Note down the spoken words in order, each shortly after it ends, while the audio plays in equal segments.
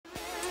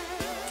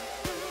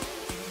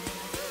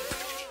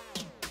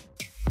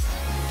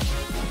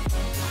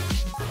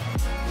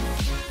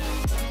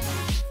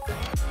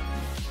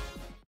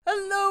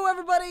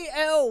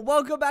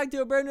welcome back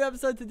to a brand new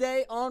episode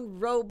today on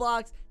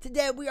Roblox.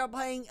 Today we are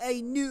playing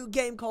a new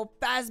game called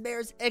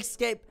FAZBEAR'S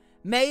Escape,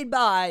 made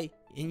by,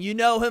 and you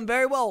know him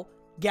very well,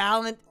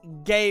 Gallant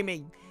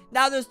Gaming.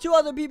 Now there's two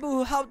other people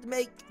who helped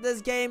make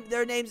this game.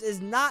 Their names is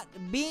Not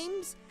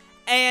Beams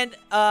and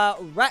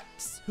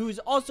Rex, who's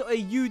also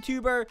a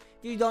YouTuber. If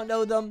you don't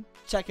know them,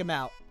 check him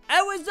out.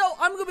 Anyway, so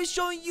I'm going to be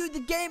showing you the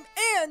game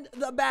and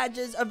the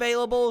badges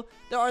available.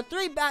 There are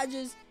 3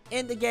 badges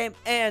in the game,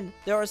 and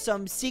there are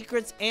some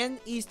secrets and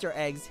Easter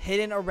eggs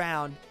hidden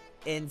around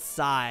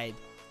inside.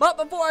 But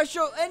before I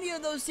show any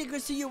of those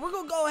secrets to you, we're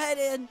gonna go ahead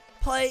and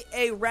play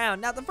a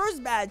round. Now the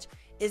first badge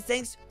is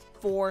thank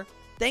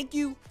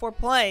you for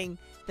playing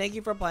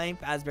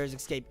FAZBEAR'S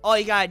Escape. All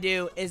you gotta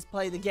do is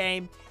play the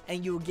game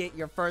and you will get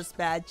your first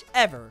badge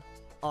ever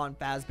on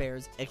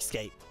FAZBEAR'S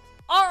Escape.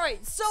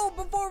 Alright, so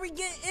before we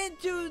get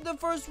into the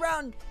first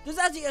round, there's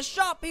actually a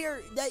shop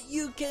here that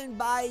you can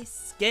buy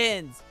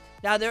skins.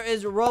 Now, there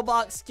is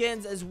Roblox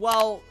skins as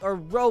well, or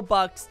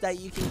Robux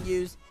that you can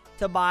use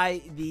to buy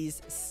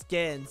these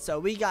skins. So,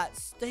 they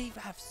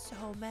have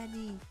so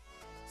many.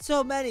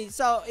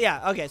 So,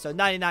 yeah, okay, so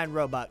 99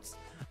 Robux.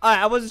 Alright,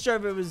 I wasn't sure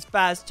if it was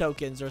Faz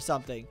tokens or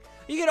something.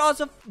 You can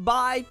also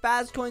buy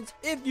Faz coins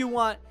if you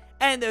want,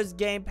 and there's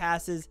game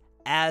passes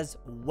as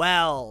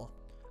well.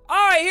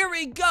 Alright, here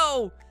we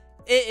go.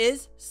 It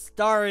is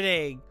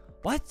starting.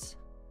 What?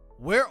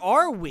 Where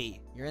are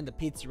we? You're in the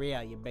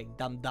pizzeria, you big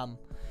dum-dum.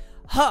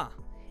 Huh,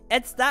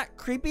 it's that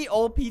creepy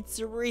old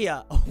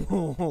pizzeria.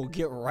 Oh,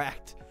 get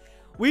wrecked.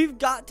 We've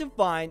got to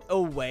find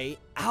a way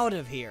out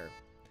of here.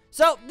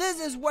 So, this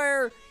is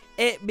where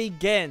it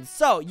begins.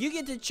 So, you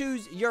get to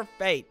choose your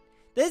fate.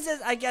 This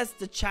is, I guess,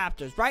 the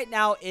chapters. Right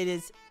now, it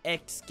is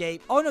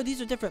escape. Oh, no, these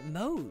are different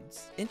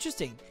modes.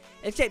 Interesting.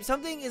 Escape.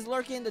 Something is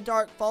lurking in the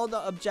dark. Follow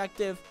the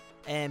objective.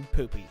 And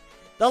poopy.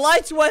 The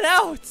lights went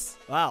out.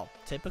 Wow,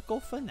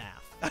 typical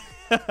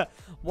FNAF.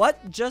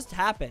 What just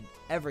happened?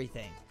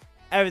 Everything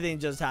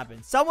just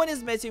happened. Someone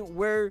is missing.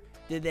 Where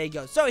did they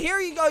go? So here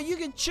you go. You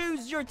can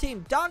choose your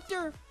team.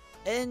 Doctor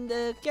and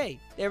okay.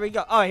 There we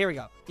go. Oh, here we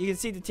go. You can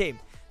see the team.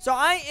 So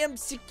I am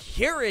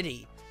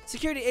security.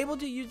 Security, able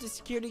to use the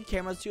security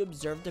cameras to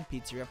observe the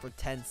pizzeria for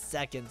 10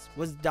 seconds.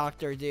 What does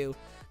Doctor do?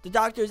 The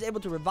Doctor is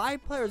able to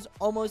revive players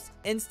almost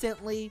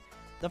instantly.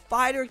 The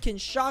fighter can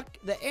shock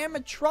the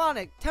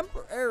animatronic,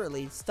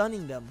 temporarily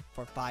stunning them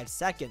for 5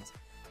 seconds.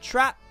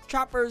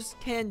 Trappers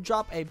can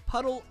drop a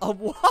puddle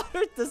of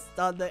water to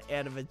stun the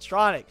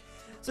animatronic.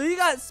 So you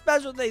got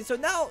special things. So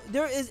now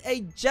there is a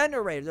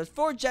generator. There's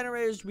 4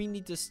 generators we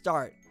need to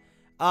start.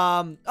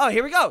 Oh,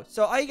 here we go.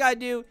 So all you gotta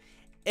do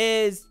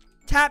is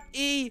tap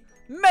E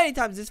many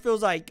times. This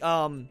feels like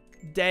what's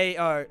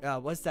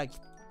that?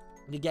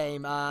 The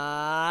game?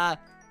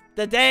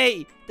 The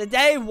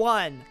day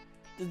one.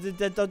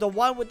 The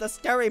one with the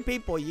scary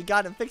people. You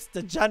gotta fix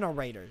the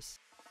generators.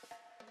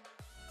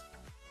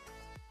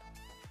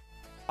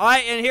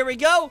 Alright, and here we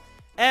go.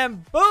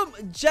 And boom,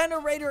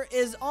 generator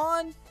is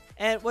on.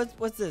 And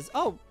what's this?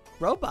 Oh,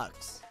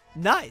 Robux.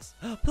 Nice.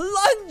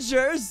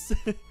 Plungers.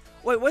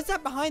 Wait, what's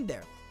that behind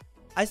there?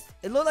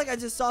 It looked like I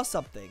just saw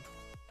something.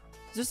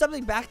 Is there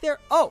something back there?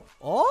 Oh,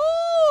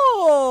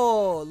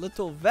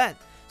 little vent.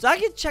 So I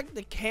can check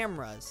the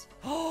cameras.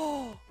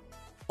 Oh,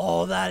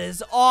 that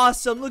is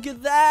awesome. Look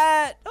at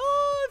that.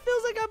 Oh, it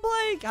feels like I'm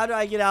playing. How do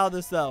I get out of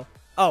this, though?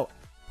 Oh,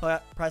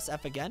 press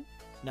F again?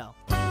 No.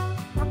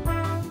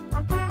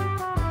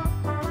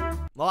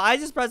 Well, I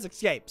just pressed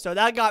escape, so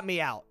that got me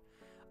out.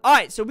 All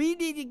right, so we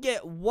need to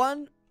get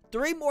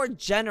 3 more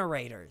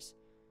generators.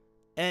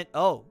 And,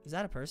 oh, is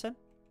that a person?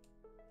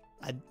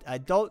 I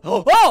don't.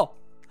 Oh,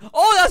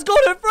 that's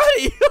Golden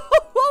Freddy.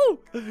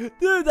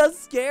 Dude, that's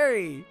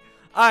scary.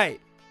 All right.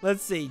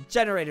 Let's see.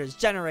 Generators.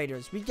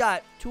 We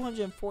got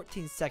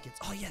 214 seconds.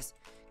 Oh, yes.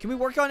 Can we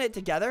work on it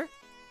together?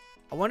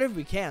 I wonder if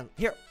we can.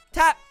 Here.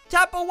 Tap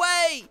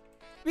away.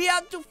 We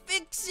have to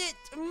fix it,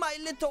 my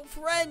little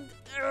friend.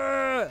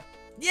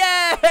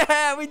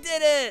 Yeah, we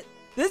did it.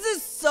 This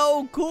is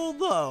so cool,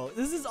 though.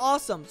 This is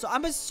awesome. So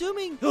I'm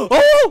assuming.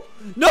 Oh,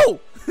 no.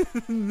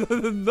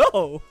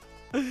 No.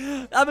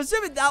 I'm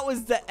assuming that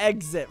was the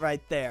exit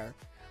right there.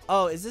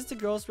 Oh, is this the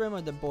girls' room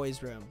or the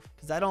boys' room?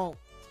 Because I don't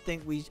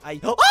think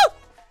Oh!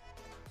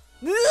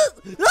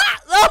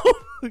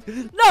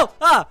 No!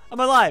 I'm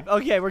alive.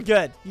 Okay, we're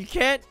good. You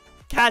can't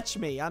catch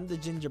me. I'm the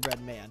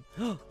gingerbread man.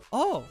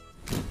 Oh,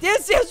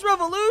 Dance Dance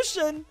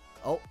Revolution.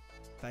 Oh,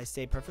 if I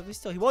stay perfectly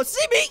still, he won't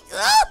see me.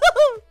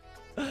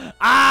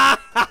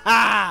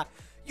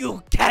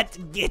 You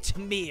can't get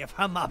me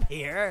from up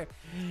here.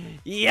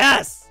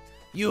 Yes,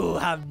 you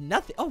have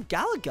nothing. Oh,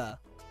 Galaga,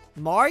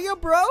 Mario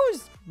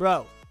Bros.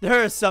 Bro,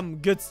 there is some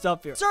good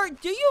stuff here. Sir,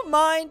 do you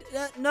mind?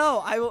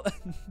 No, I will.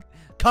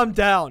 Come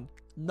down.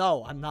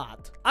 No, I'm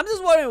not. I'm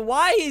just wondering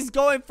why he's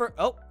going for.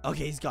 Oh,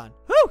 okay, he's gone.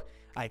 Whew. All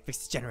right,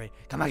 fix the generator.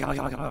 Come on.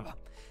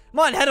 Come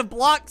on, head of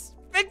blocks.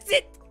 Fix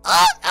it.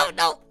 Oh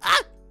no.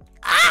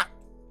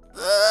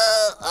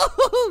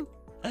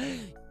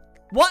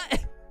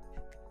 What?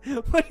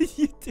 What did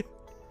you do?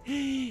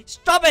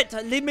 Stop it!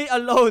 Leave me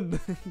alone.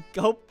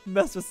 Go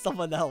mess with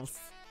someone else.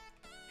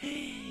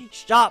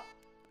 Stop.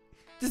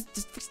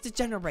 Just fix the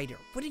generator.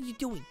 What are you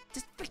doing?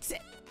 Just fix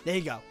it. There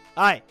you go.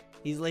 Alright,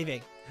 he's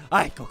leaving.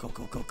 Alright, go.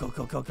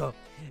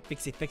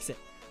 Fix it.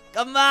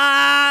 Come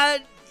on!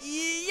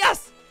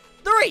 Yes!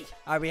 3!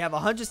 Alright, we have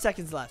 100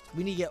 seconds left.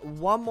 We need to get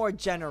one more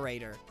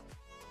generator.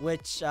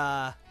 Which,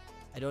 I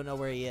don't know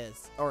where he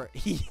is. Or,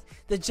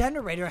 the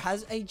generator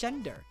has a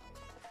gender.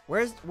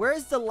 Where's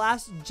the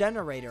last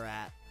generator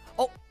at?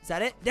 Oh, is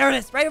that it? There it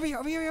is! Right over here!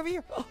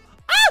 Oh,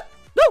 ah!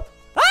 No!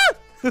 Ah!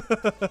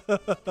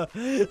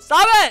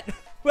 Stop it!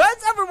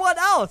 Where's everyone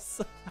else?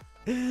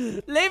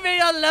 Leave me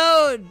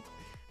alone!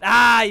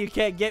 Ah, you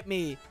can't get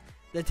me.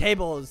 The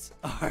tables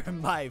are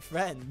my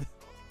friend.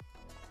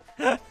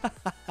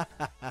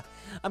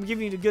 I'm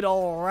giving you the good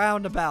old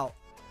roundabout.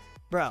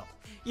 Bro,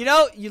 you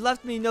know, you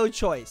left me no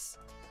choice.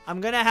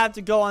 I'm gonna have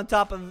to go on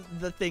top of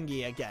the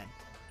thingy again.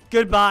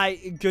 Goodbye,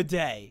 good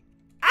day.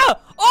 Ow!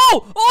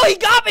 Oh, he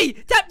got me!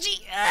 Tap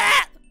G!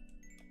 Ah!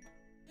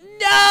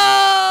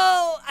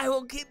 No! I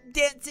will keep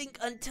dancing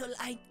until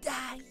I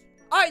die.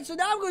 Alright, so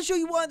now I'm going to show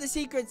you one of the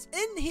secrets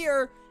in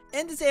here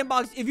in the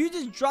sandbox. If you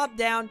just drop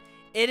down,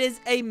 it is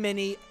a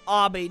mini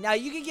obby. Now,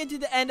 you can get to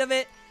the end of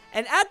it,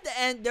 and at the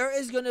end, there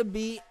is going to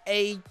be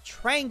a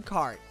train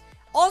cart.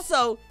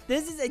 Also,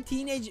 this is a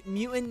Teenage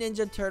Mutant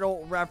Ninja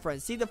Turtle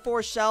reference. See the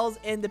 4 shells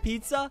in the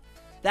pizza?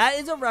 That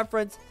is a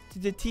reference to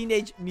the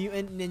Teenage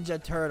Mutant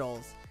Ninja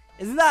Turtles.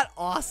 Isn't that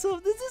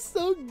awesome? This is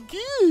so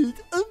good.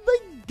 Oh my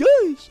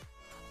gosh.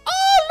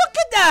 Oh, look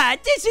at that.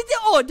 This is the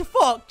old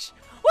fox.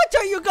 What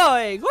are you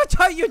going? What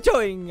are you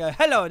doing?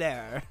 Hello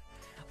there.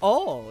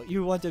 Oh,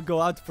 you want to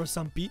go out for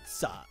some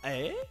pizza,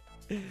 eh?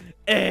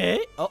 Eh?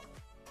 Oh.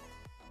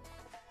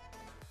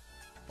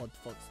 Old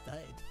fox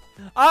died.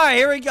 Alright,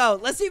 here we go.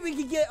 Let's see if we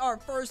can get our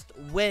first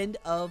win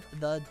of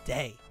the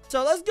day.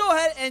 So let's go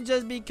ahead and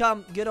just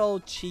become good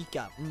old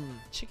Chica.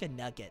 Chicken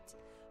nuggets.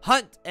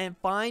 Hunt and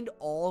find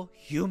all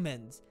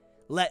humans.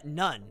 Let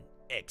none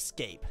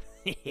escape.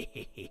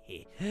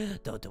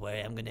 Don't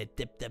worry, I'm gonna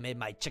dip them in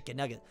my chicken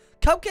nugget.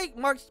 Cupcake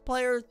marks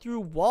player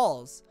through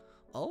walls.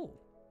 Oh,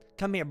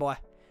 come here, boy.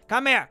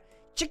 Come here.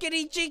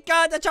 Chickadee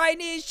Chica, the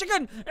Chinese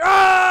chicken.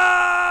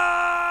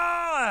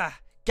 Ah!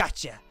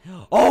 Gotcha.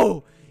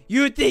 Oh,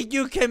 you think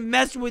you can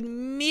mess with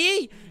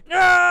me?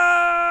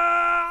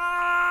 Ah!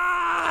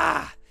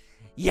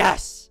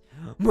 Yes.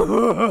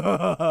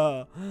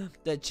 The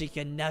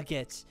chicken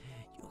nuggets.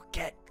 You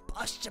can't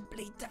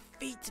possibly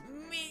defeat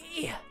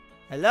me.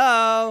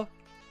 Hello?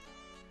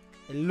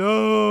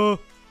 Hello?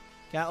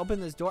 Can I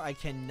open this door? I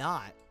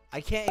cannot.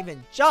 I can't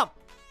even jump.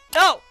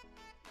 No!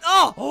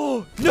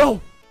 Oh!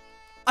 No!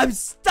 I'm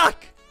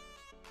stuck!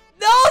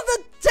 No,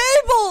 the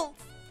table!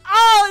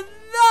 Oh,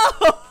 no!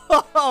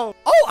 Oh,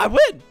 I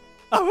win!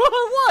 I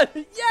won!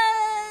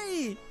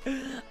 Yay!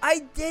 I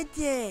did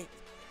it!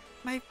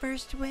 My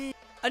first win.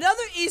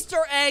 Another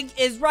Easter egg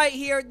is right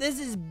here. This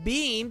is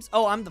Beams.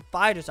 Oh, I'm the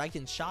fighter, so I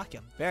can shock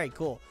him. Very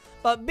cool.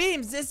 But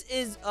Beams, this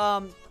is,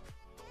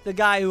 the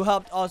guy who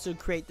helped also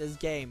create this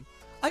game.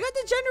 I got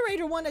the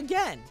generator one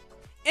again.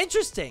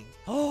 Interesting.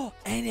 Oh,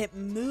 and it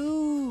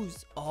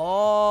moves.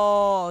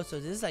 Oh,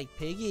 so this is like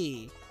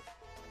Piggy.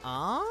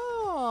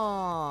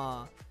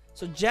 Ah.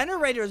 So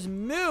generators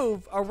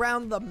move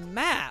around the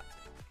map.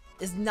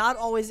 It's not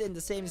always in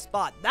the same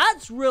spot.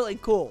 That's really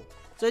cool.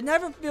 So it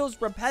never feels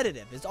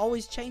repetitive. It's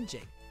always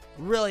changing.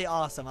 Really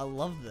awesome. I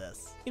love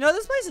this. You know,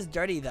 this place is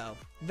dirty though.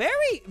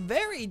 Very,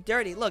 very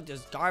dirty. Look,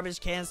 there's garbage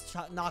cans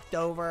knocked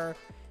over.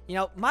 You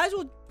know, might as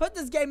well put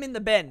this game in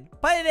the bin.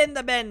 Put it in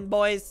the bin,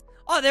 boys.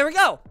 Oh, there we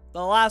go.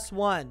 The last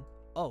one.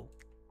 Oh.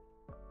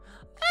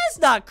 That's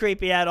not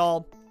creepy at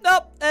all.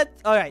 Nope.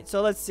 Alright,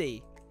 so let's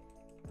see.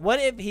 What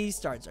if he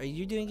starts? Are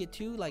you doing it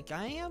too like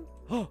I am?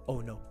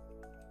 Oh, no.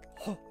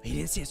 Oh, he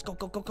didn't see us. Go,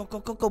 go, go, go, go,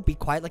 go, go. Be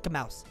quiet like a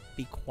mouse.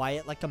 Be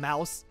quiet like a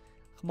mouse.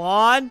 Come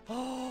on.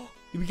 Oh,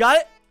 we got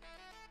it?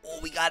 Oh,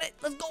 we got it.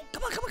 Let's go.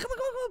 Come on, come on, come on, come on,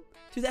 come on.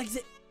 To the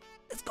exit.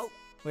 Let's go.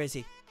 Where is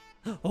he?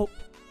 Oh.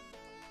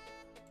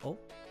 Oh.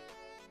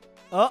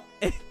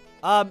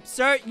 Oh.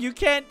 Sir, you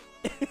can't.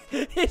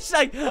 It's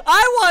like,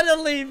 I want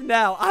to leave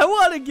now. I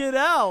want to get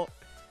out.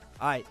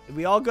 All right.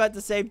 We all go at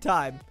the same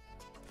time.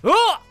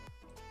 Oh.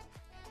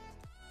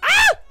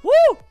 Ah!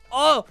 Woo!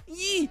 Oh.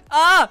 Yee.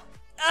 Ah.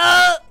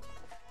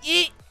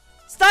 Yee.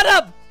 Start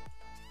up.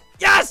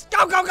 Yes.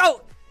 Go, go,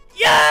 go.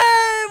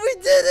 Yeah. We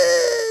did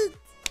it.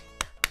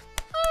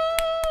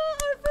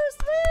 Our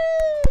first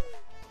win.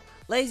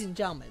 Ladies and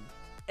gentlemen,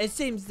 it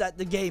seems that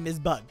the game is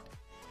bugged.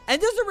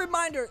 And just a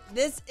reminder,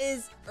 this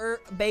is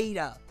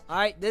beta.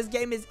 Alright, this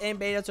game is in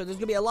beta, so there's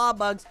gonna be a lot of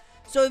bugs.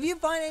 So if you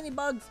find any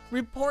bugs,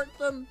 report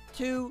them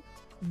to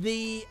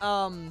the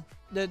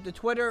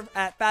Twitter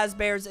at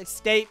FAZBEAR'S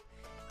Escape.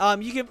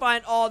 You can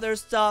find all their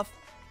stuff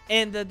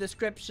in the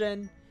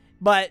description.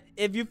 But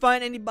if you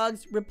find any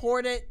bugs,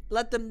 report it.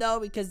 Let them know,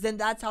 because then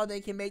that's how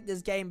they can make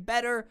this game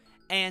better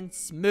and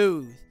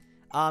smooth.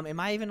 Am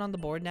I even on the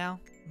board now?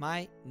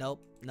 Nope,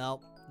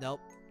 nope, nope,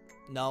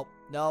 nope,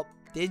 nope.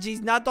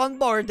 Digi's not on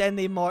board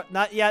anymore.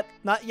 Not yet,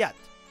 not yet.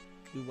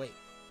 You wait.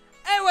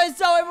 Anyway,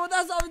 so everyone,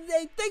 that's all for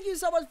today. Thank you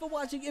so much for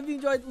watching. If you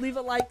enjoyed, leave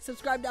a like,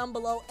 subscribe down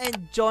below,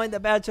 and join the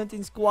badge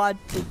hunting squad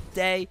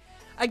today.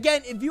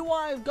 Again, if you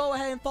want to go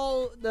ahead and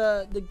follow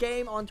the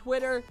game on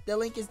Twitter, the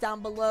link is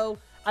down below.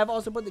 I've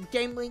also put the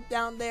game link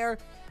down there.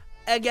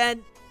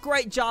 Again,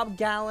 great job,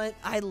 Gallant.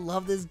 I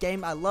love this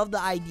game. I love the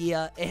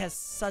idea. It has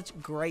such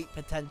great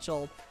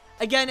potential.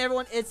 Again,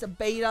 everyone, it's a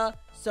beta,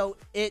 so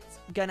it's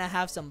gonna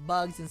have some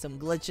bugs and some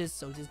glitches.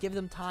 So just give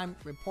them time,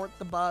 report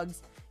the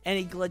bugs,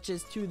 any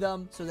glitches to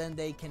them, so then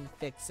they can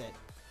fix it.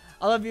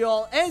 I love you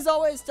all. And as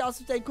always,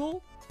 stay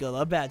cool. Good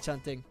luck badge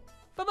hunting.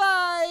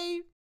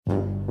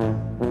 Bye-bye.